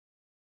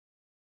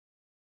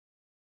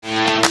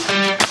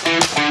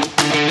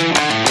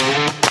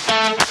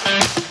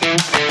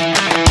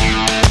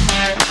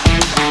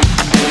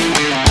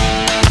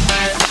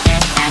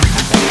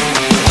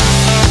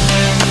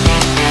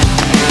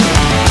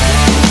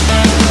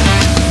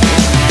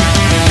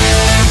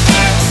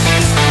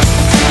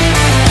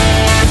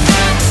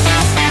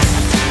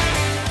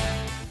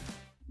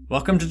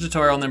Welcome to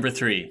tutorial number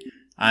 3.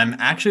 I'm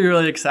actually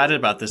really excited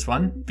about this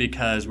one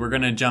because we're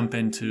going to jump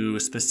into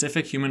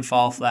specific human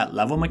fall flat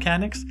level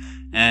mechanics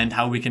and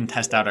how we can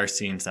test out our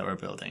scenes that we're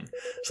building.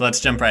 So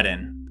let's jump right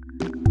in.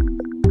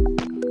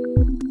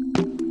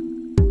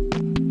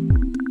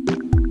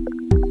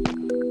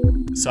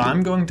 So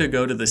I'm going to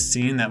go to the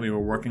scene that we were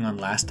working on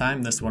last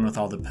time, this one with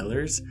all the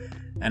pillars,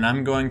 and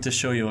I'm going to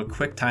show you a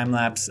quick time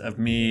lapse of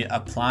me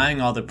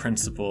applying all the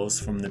principles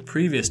from the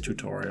previous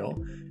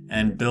tutorial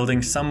and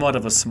building somewhat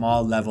of a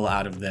small level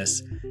out of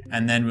this,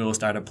 and then we will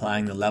start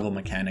applying the level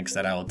mechanics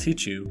that I will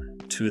teach you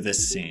to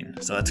this scene.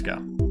 So let's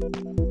go.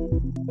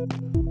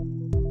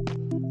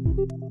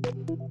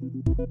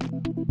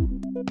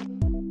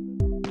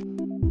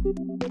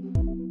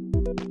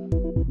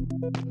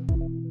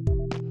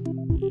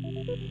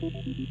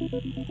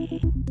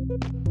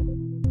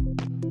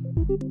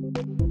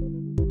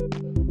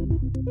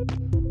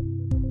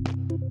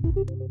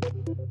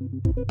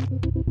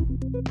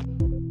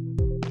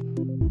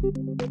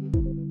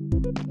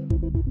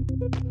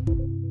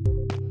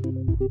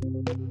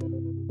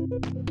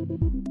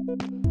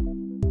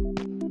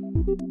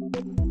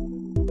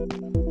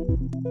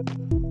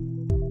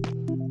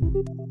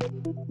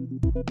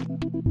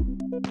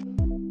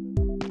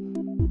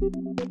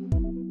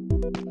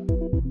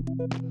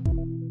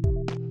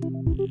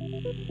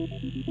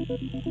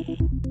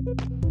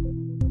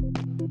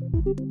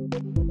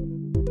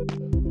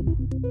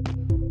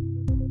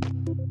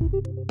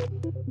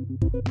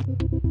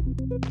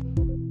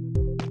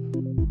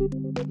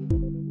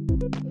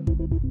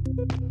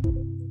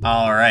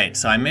 Alright,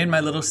 so I made my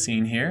little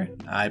scene here.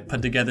 I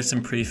put together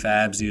some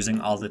prefabs using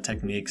all the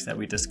techniques that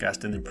we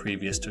discussed in the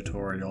previous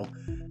tutorial.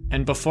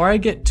 And before I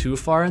get too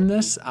far in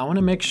this, I want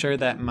to make sure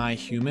that my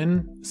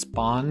human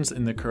spawns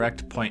in the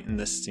correct point in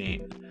this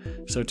scene.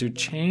 So to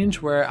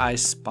change where I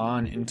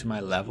spawn into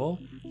my level,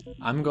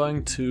 I'm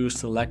going to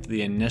select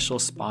the initial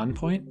spawn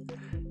point,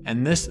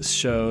 and this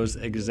shows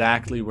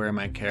exactly where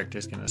my character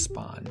is going to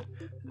spawn.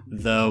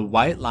 The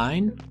white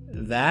line,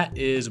 that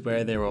is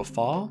where they will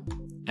fall,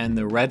 and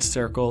the red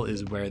circle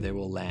is where they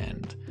will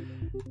land.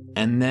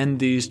 And then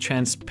these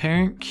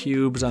transparent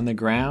cubes on the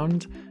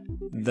ground,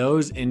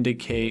 those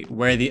indicate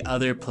where the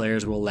other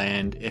players will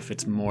land if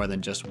it's more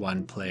than just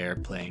one player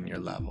playing your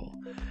level.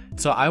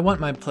 So I want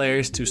my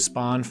players to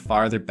spawn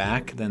farther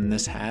back than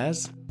this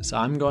has, so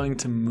I'm going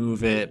to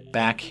move it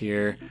back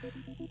here,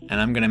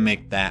 and I'm going to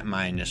make that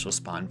my initial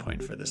spawn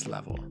point for this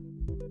level.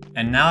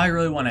 And now I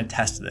really want to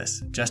test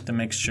this, just to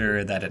make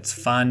sure that it's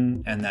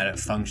fun and that it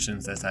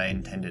functions as I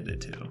intended it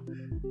to.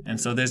 And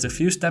so there's a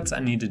few steps I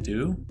need to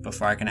do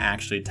before I can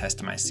actually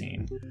test my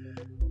scene.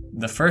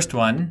 The first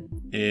one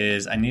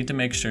is I need to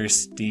make sure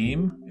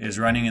Steam is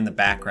running in the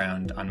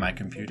background on my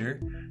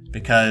computer,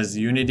 because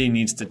Unity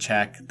needs to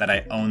check that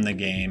I own the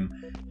game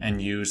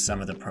and use some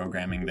of the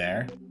programming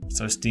there.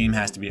 So Steam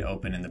has to be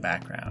open in the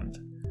background.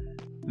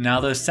 Now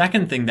the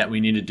second thing that we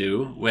need to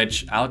do,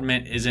 which I'll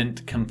admit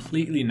isn't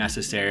completely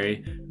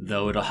necessary,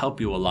 though it'll help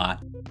you a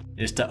lot,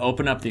 is to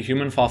open up the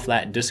Human Fall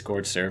Flat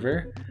Discord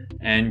server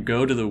and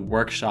go to the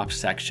workshop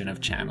section of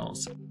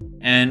channels.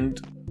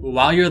 And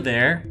while you're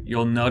there,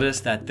 you'll notice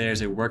that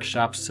there's a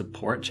workshop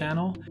support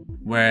channel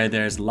where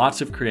there's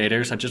lots of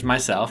creators, such as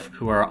myself,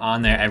 who are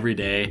on there every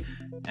day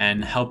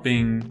and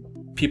helping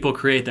people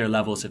create their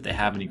levels if they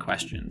have any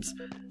questions.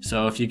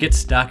 So if you get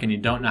stuck and you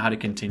don't know how to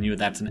continue,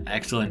 that's an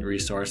excellent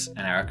resource and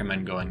I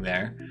recommend going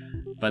there.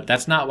 But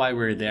that's not why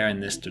we're there in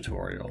this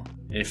tutorial.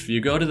 If you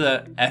go to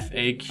the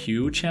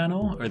FAQ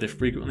channel, or the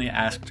Frequently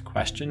Asked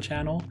Question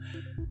channel,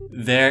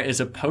 there is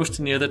a post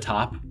near the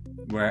top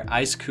where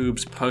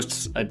IceCubes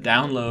posts a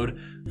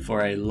download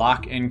for a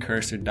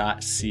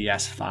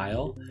lockincursor.cs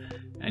file,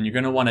 and you're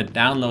going to want to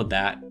download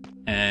that,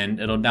 and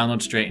it'll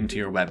download straight into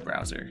your web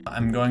browser.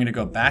 I'm going to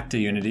go back to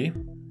Unity.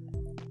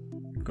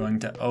 I'm going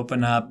to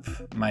open up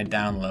my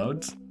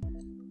downloads,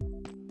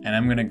 and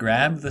I'm going to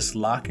grab this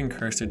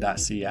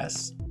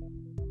lockincursor.cs,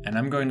 and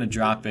I'm going to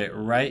drop it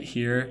right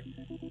here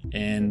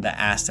in the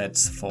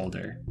assets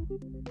folder,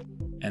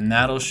 and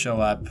that'll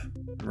show up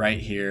right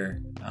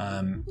here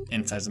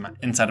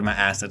inside of my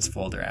assets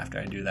folder after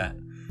I do that.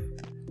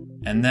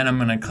 And then I'm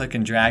going to click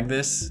and drag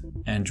this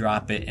and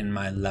drop it in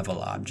my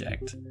level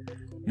object.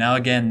 Now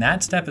again,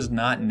 that step is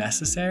not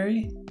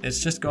necessary. It's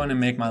just going to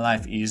make my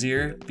life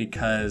easier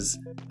because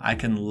I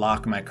can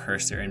lock my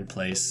cursor in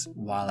place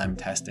while I'm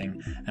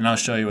testing, and I'll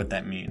show you what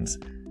that means,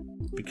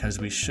 because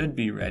we should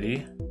be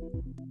ready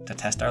to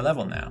test our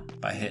level now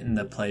by hitting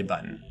the play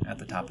button at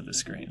the top of the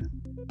screen.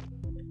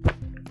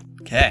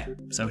 Okay,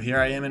 so here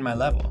I am in my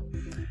level.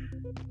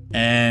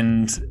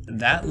 And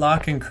that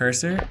locking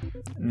cursor,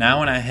 now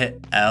when I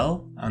hit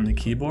L on the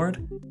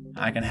keyboard,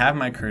 I can have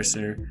my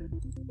cursor,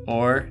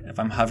 or if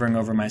I'm hovering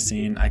over my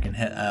scene, I can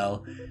hit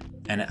L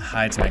and it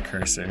hides my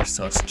cursor,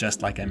 so it's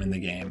just like I'm in the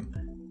game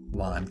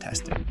while I'm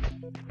testing.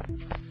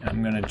 And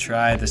I'm going to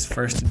try this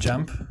first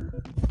jump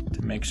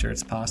to make sure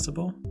it's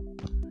possible.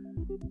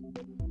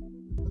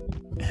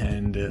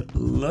 And it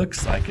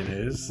looks like it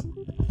is.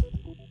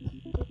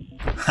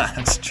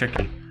 That's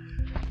tricky.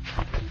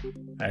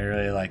 I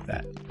really like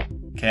that.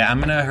 Okay,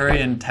 I'm gonna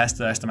hurry and test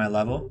the rest of my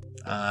level,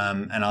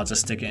 and I'll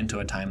just stick it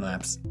into a time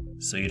lapse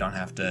so you don't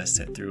have to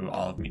sit through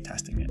all of me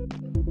testing it.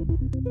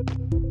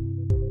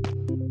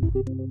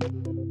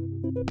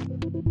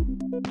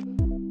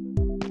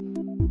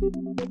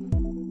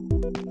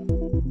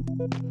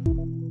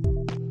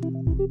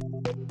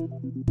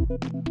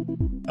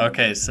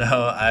 Okay,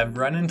 so I've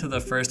run into the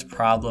first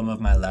problem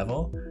of my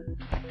level.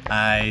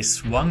 I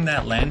swung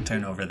that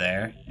lantern over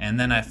there, and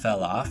then I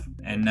fell off,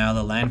 and now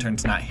the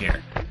lantern's not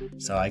here.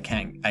 So I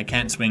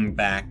can't swing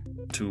back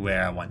to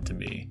where I want to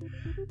be.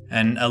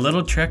 And a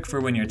little trick for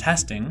when you're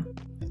testing,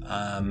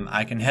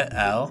 I can hit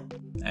L,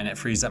 and it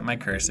frees up my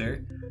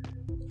cursor.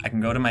 I can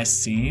go to my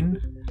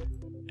scene,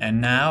 and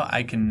now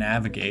I can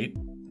navigate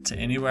to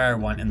anywhere I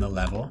want in the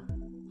level.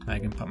 I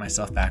can put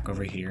myself back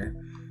over here,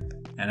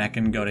 and I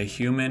can go to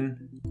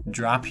human,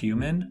 drop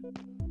human,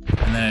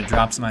 and then it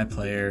drops my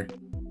player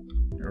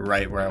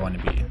right where I want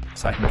to be.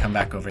 So I can come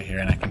back over here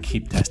and I can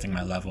keep testing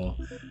my level,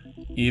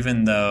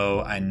 even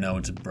though I know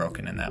it's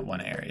broken in that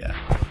one area.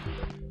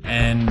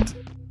 And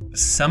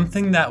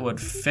something that would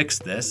fix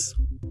this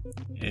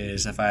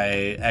is, if I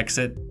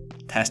exit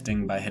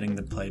testing by hitting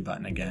the play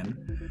button again,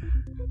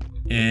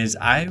 is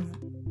I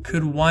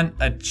could want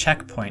a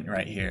checkpoint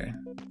right here,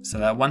 so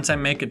that once I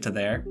make it to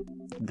there,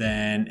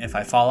 then if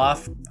I fall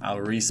off, I'll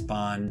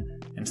respawn,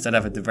 instead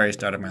of at the very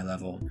start of my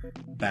level,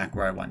 back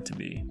where I want to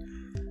be.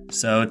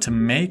 So to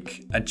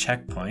make a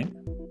checkpoint,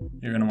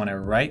 you're going to want to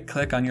right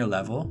click on your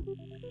level,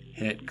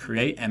 hit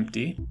create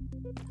empty,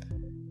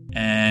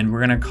 and we're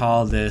going to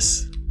call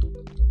this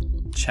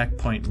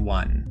checkpoint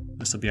 1.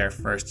 This will be our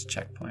first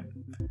checkpoint.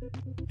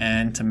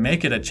 And to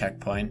make it a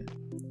checkpoint,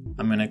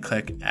 I'm going to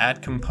click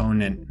add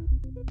component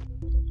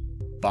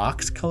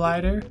box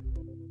collider,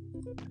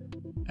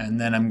 and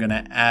then I'm going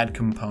to add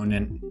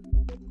component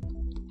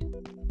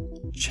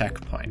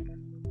checkpoint.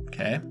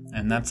 Okay,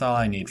 and that's all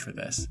I need for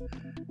this.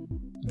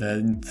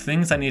 The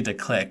things I need to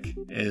click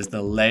is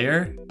the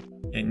layer.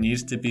 It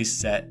needs to be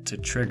set to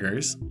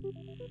triggers,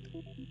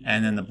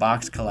 and then the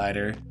box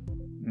collider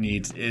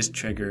needs is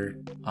trigger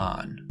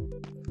on.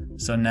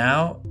 So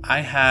now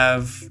I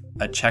have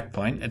a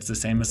checkpoint. It's the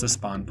same as the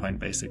spawn point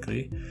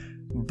basically,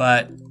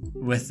 but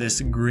with this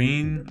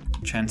green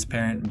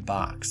transparent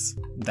box.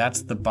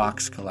 That's the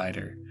box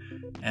collider,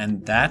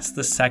 and that's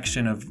the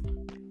section of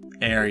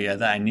area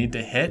that I need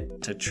to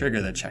hit to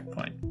trigger the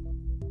checkpoint.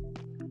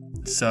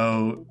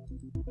 So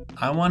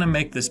I want to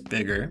make this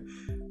bigger,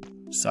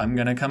 so I'm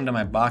going to come to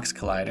my box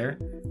collider,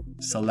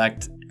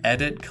 select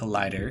edit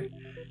collider,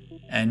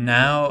 and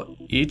now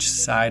each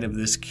side of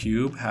this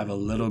cube have a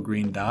little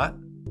green dot,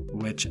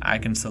 which I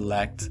can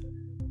select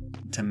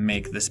to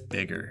make this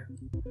bigger.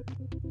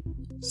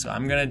 So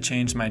I'm going to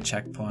change my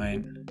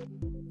checkpoint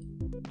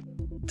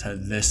to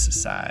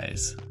this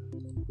size,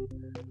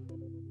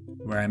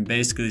 where I'm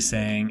basically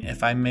saying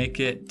if I make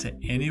it to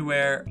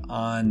anywhere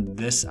on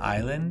this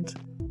island,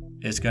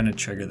 it's going to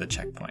trigger the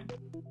checkpoint.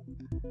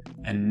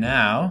 And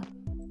now,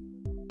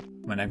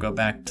 when I go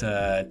back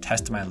to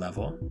test my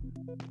level,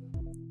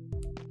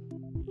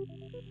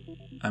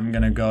 I'm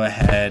going to go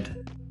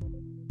ahead.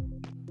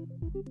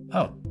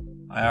 Oh,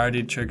 I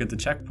already triggered the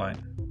checkpoint.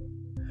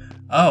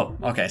 Oh,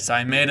 okay, so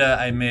I made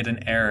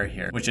an error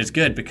here, which is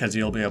good because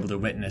you'll be able to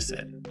witness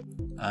it.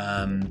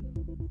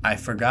 I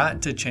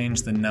forgot to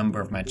change the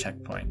number of my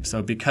checkpoint.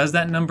 So because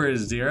that number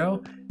is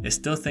 0, it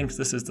still thinks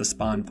this is the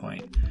spawn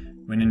point,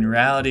 when in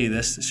reality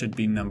this should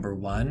be number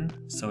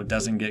 1, so it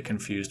doesn't get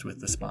confused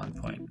with the spawn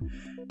point.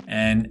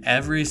 And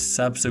every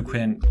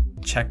subsequent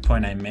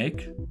checkpoint I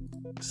make,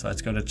 so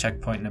let's go to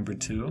checkpoint number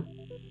 2,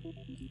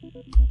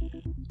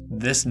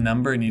 this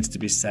number needs to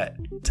be set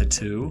to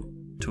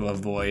 2 to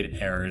avoid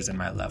errors in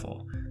my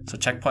level. So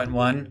checkpoint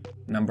 1,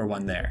 number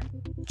 1 there.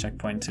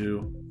 Checkpoint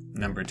 2,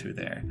 number 2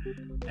 there.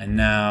 And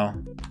now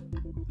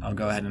I'll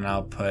go ahead and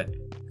I'll put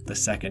the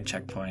second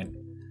checkpoint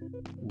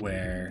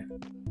where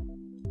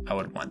I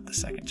would want the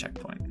second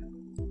checkpoint.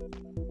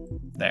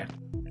 There.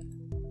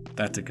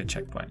 That's a good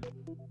checkpoint.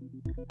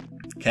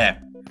 Okay,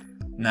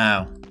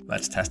 now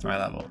let's test my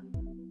level.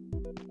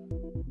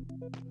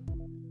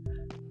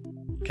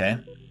 Okay,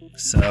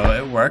 so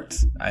it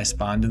worked. I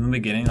spawned in the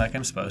beginning like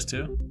I'm supposed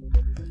to.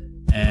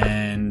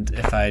 And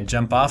if I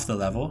jump off the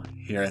level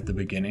here at the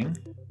beginning,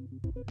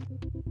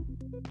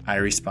 I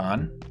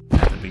respawn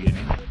at the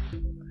beginning.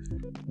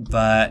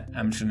 But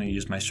I'm just going to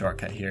use my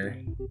shortcut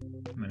here.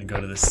 I'm going to go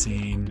to the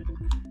scene,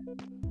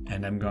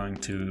 and I'm going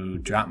to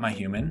drop my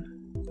human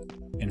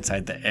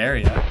inside the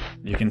area.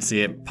 You can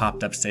see it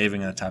popped up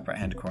saving in the top right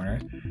hand corner.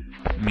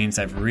 It means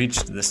I've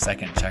reached the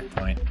second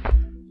checkpoint.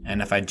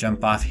 And if I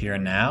jump off here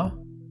now,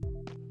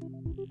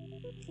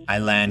 I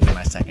land in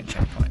my second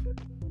checkpoint.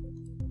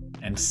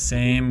 And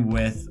same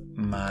with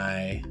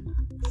my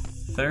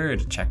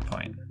third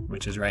checkpoint,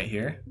 which is right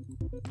here.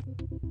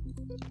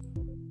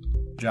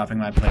 Dropping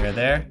my player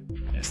there,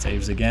 it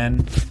saves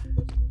again.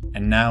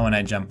 And now when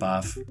I jump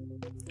off,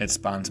 it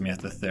spawns me at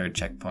the third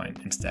checkpoint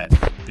instead,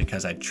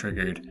 because I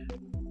triggered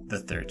the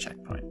third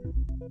checkpoint.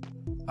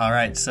 All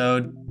right,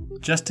 so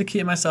just to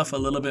keep myself a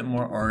little bit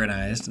more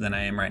organized than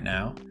I am right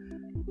now,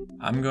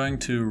 I'm going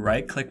to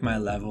right click my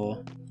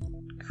level,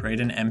 create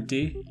an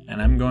empty,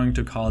 and I'm going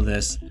to call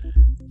this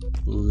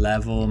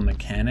level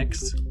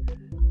mechanics.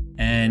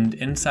 And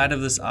inside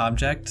of this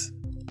object,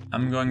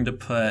 I'm going to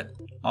put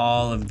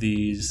all of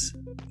these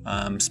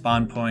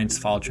spawn points,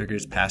 fall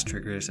triggers, pass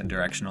triggers, and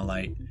directional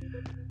light,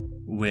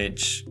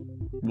 which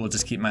will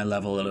just keep my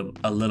level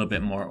a little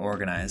bit more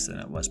organized than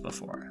it was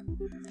before.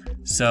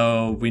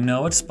 So we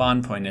know what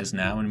spawn point is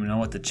now, and we know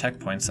what the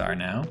checkpoints are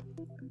now.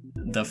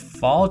 The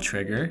fall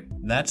trigger,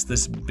 that's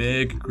this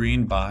big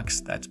green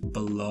box that's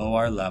below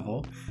our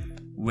level,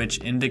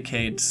 which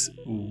indicates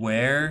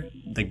where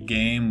the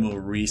game will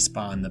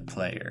respawn the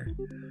player.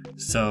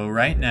 So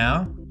right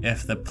now,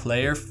 if the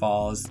player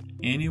falls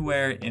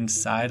anywhere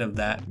inside of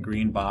that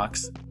green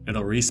box,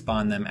 it'll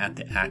respawn them at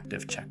the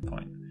active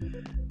checkpoint.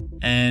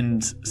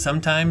 And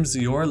sometimes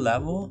your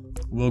level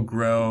will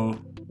grow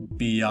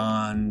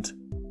beyond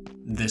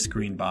this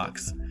green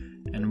box.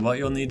 And what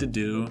you'll need to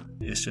do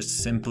is just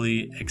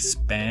simply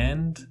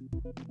expand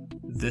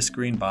this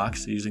green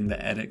box using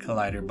the Edit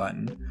Collider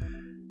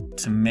button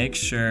to make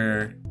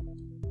sure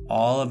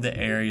all of the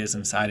areas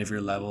inside of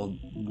your level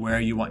where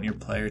you want your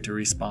player to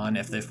respawn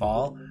if they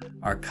fall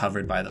are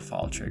covered by the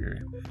fall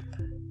trigger.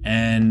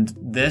 And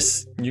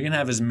this, you can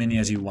have as many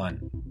as you want.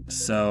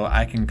 So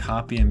I can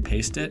copy and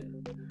paste it.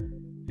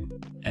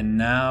 And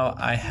now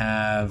I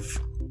have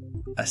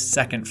a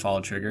second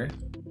fall trigger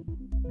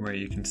where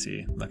you can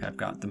see, look, I've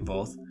got them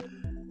both.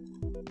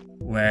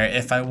 Where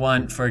if I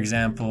want, for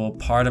example,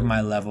 part of my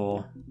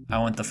level, I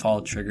want the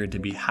fall trigger to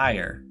be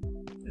higher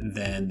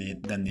than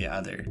the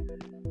other.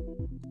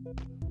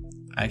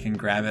 I can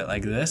grab it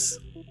like this,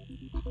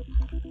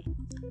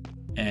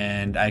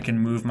 and I can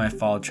move my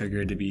fall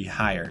trigger to be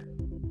higher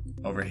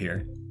over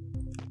here.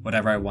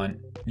 Whatever I want.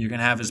 You can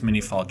have as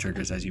many fall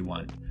triggers as you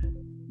want.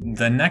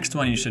 The next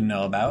one you should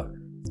know about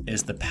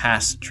is the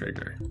pass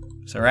trigger.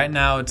 So right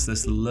now it's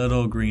this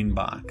little green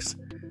box.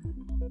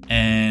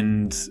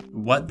 And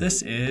what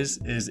this is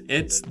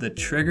it's the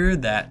trigger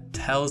that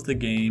tells the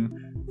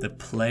game the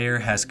player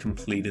has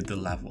completed the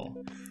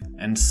level.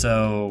 And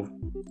so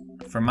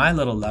for my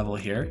little level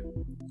here,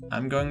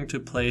 I'm going to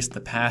place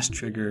the pass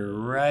trigger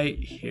right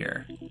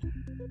here.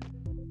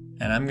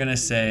 And I'm going to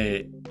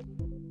say,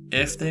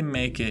 if they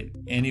make it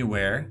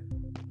anywhere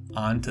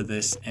onto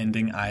this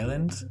ending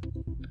island,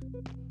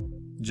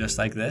 just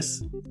like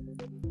this,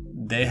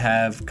 they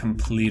have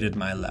completed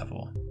my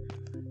level.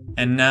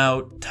 And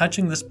now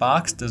touching this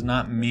box does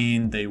not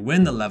mean they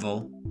win the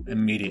level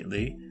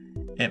immediately.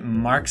 It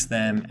marks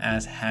them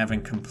as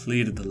having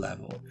completed the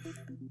level.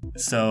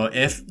 So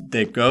if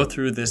they go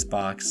through this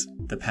box,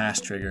 the pass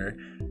trigger,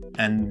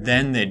 and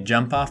then they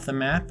jump off the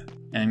map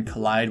and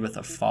collide with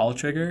a fall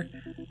trigger,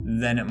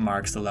 then it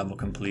marks the level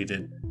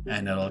completed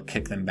and it'll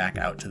kick them back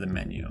out to the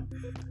menu.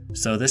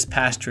 So this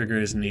pass trigger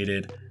is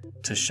needed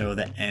to show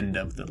the end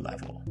of the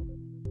level.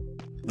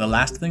 The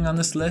last thing on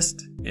this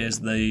list is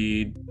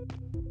the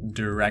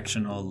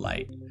directional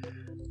light.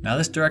 Now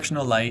this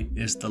directional light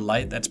is the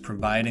light that's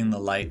providing the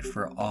light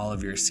for all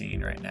of your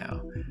scene right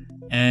now.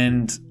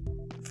 And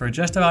for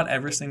just about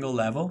every single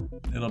level,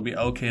 it'll be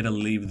okay to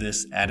leave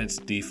this at its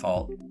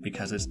default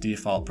because its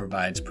default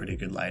provides pretty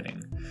good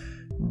lighting.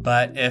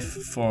 But if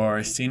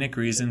for scenic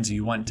reasons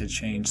you want to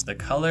change the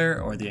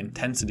color or the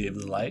intensity of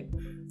the light,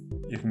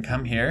 you can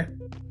come here,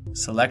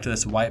 select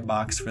this white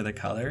box for the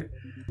color,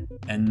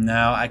 and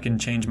now I can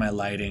change my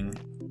lighting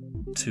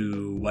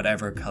to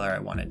whatever color I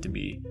want it to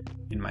be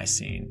in my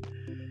scene.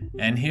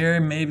 And here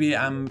maybe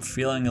I'm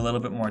feeling a little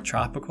bit more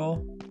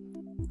tropical.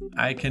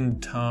 I can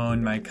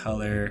tone my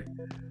color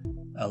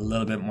a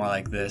little bit more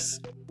like this.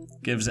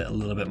 Gives it a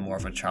little bit more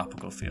of a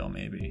tropical feel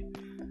maybe.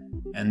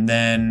 And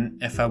then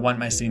if I want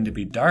my scene to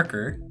be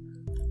darker,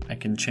 I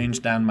can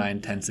change down my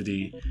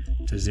intensity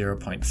to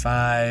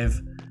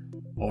 0.5,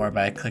 or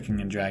by clicking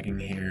and dragging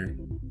here,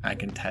 I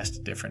can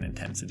test different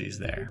intensities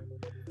there.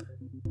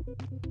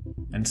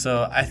 And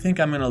so I think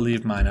I'm going to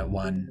leave mine at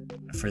 1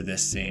 for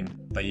this scene,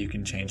 but you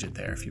can change it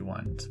there if you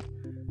want.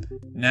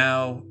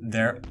 Now,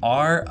 there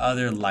are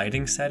other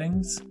lighting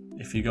settings.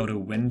 If you go to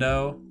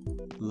Window,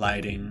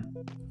 Lighting,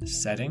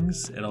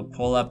 Settings, it'll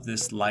pull up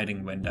this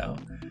lighting window.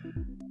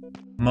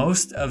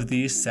 Most of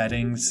these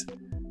settings,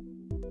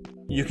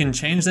 you can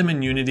change them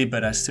in Unity,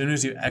 but as soon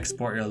as you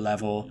export your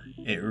level,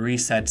 it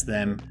resets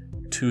them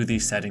to the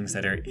settings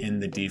that are in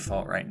the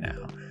default right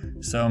now.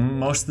 So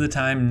most of the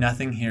time,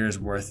 nothing here is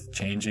worth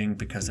changing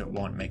because it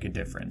won't make a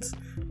difference.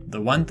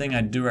 The one thing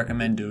I do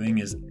recommend doing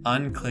is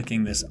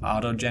unclicking this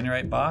auto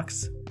generate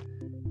box.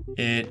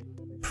 It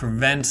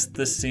prevents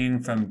the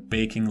scene from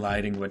baking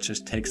lighting, which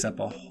just takes up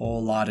a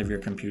whole lot of your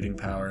computing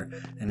power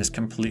and is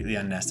completely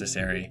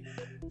unnecessary.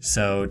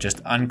 So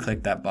just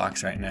unclick that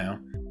box right now.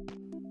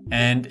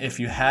 And if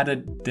you had a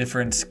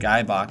different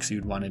skybox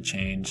you'd want to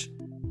change,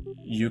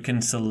 you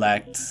can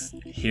select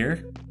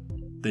here,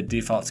 the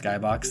default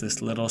skybox,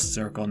 this little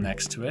circle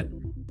next to it,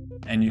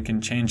 and you can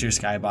change your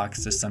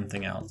skybox to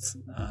something else.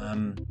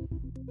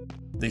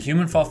 The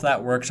Human Fall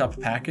Flat Workshop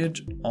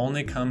package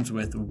only comes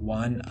with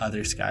one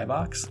other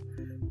skybox,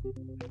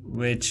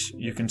 which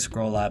you can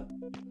scroll up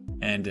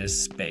and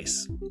is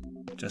space,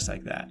 just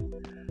like that.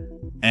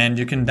 And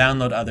you can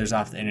download others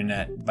off the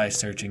internet by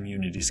searching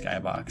Unity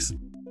Skybox.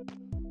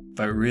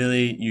 But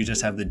really, you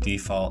just have the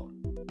default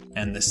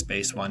and the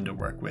space one to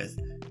work with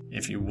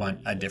if you want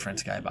a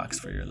different skybox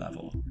for your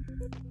level.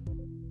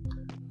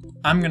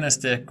 I'm gonna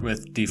stick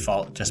with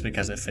default just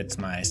because it fits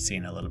my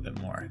scene a little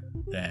bit more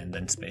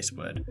than space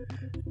would.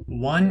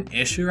 One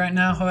issue right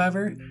now,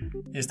 however,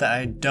 is that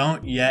I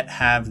don't yet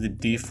have the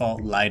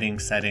default lighting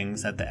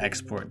settings that the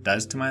export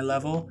does to my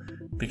level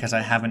because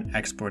I haven't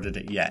exported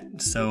it yet.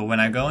 So when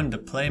I go into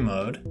play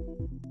mode,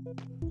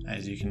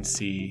 as you can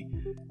see,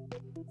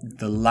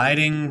 the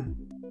lighting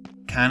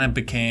kind of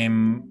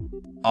became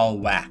all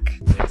whack.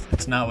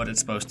 It's not what it's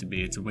supposed to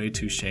be. It's way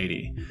too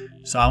shady.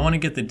 So I want to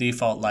get the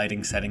default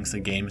lighting settings the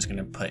game is going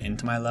to put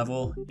into my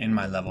level in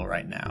my level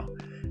right now.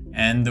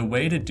 And the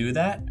way to do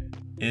that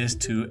is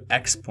to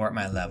export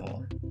my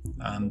level.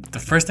 The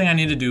first thing I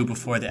need to do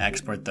before the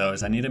export though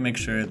is I need to make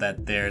sure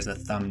that there's a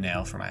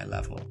thumbnail for my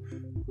level.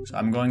 So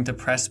I'm going to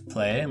press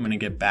play. I'm going to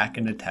get back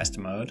into test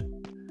mode.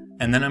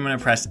 And then I'm going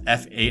to press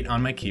F8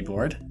 on my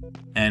keyboard.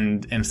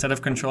 And instead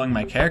of controlling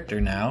my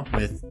character now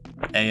with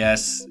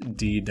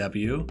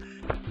ASDW,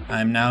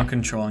 I'm now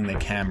controlling the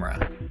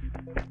camera.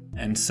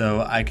 And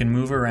so I can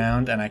move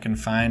around and I can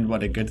find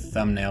what a good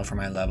thumbnail for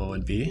my level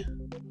would be.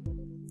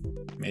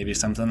 Maybe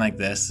something like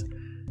this.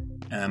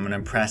 And I'm going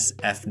to press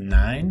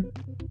F9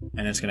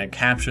 and it's going to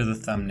capture the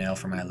thumbnail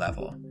for my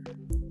level.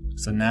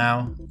 So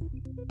now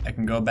I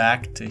can go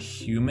back to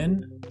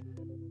human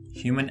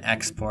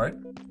export,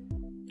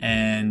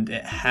 and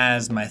it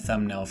has my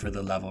thumbnail for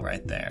the level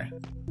right there.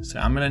 So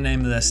I'm going to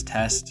name this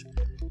test,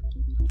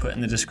 put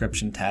in the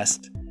description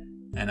test,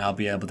 and I'll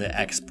be able to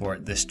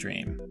export this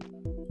stream.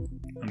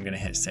 I'm going to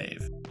hit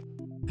save.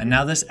 And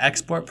now this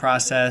export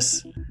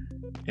process,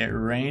 it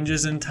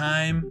ranges in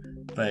time,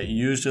 but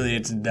usually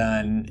it's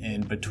done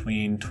in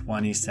between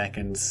 20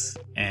 seconds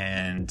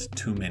and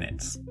 2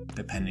 minutes,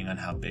 depending on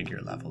how big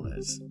your level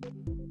is.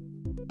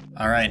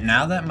 Alright,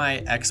 now that my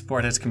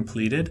export is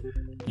completed,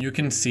 you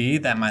can see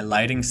that my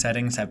lighting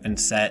settings have been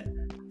set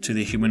to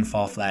the human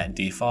fall flat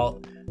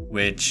default,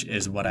 which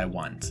is what I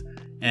want.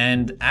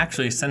 And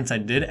actually, since I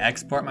did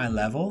export my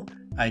level,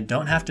 I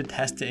don't have to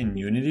test it in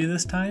Unity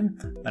this time,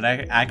 but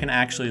I can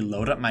actually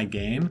load up my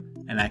game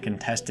and I can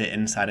test it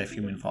inside of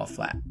human fall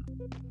flat.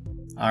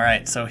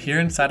 Alright, so here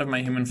inside of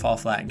my human fall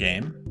flat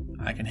game,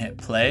 I can hit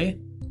play,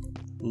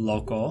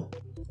 local,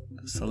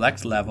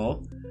 select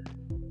level,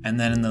 and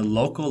then in the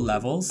local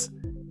levels,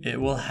 it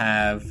will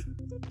have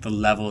the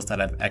levels that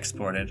I've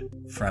exported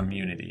from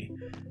Unity.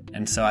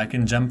 And so I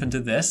can jump into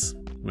this,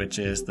 which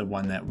is the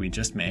one that we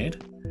just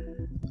made.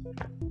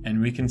 And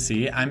we can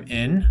see I'm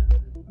in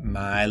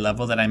my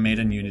level that I made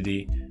in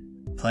Unity,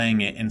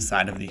 playing it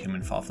inside of the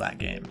human fall flat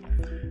game.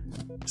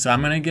 So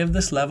I'm gonna give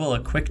this level a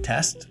quick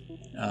test.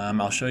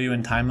 I'll show you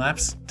in time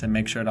lapse to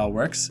make sure it all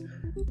works,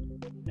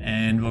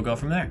 and we'll go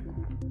from there.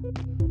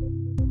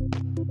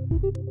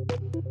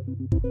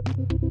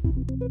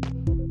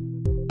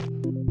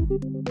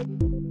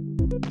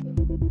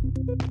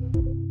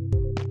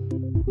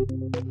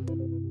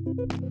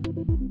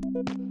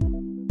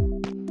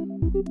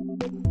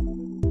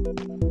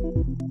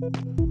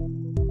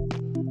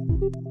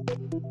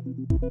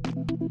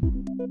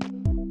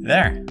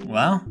 There,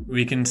 well,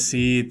 we can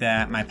see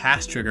that my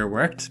pass trigger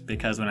worked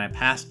because when I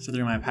passed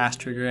through my pass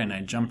trigger and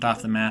I jumped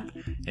off the map,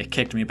 it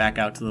kicked me back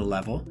out to the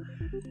level.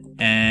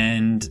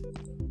 And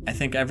I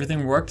think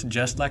everything worked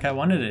just like I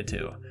wanted it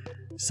to.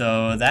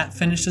 So that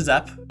finishes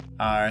up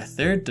our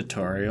third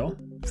tutorial.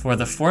 For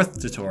the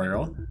fourth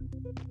tutorial,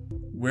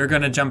 we're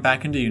going to jump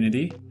back into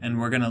Unity and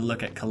we're going to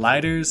look at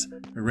colliders,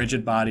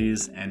 rigid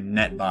bodies, and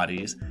net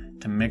bodies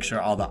to make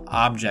sure all the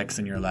objects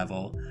in your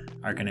level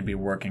are going to be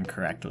working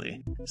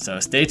correctly. So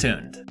stay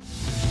tuned.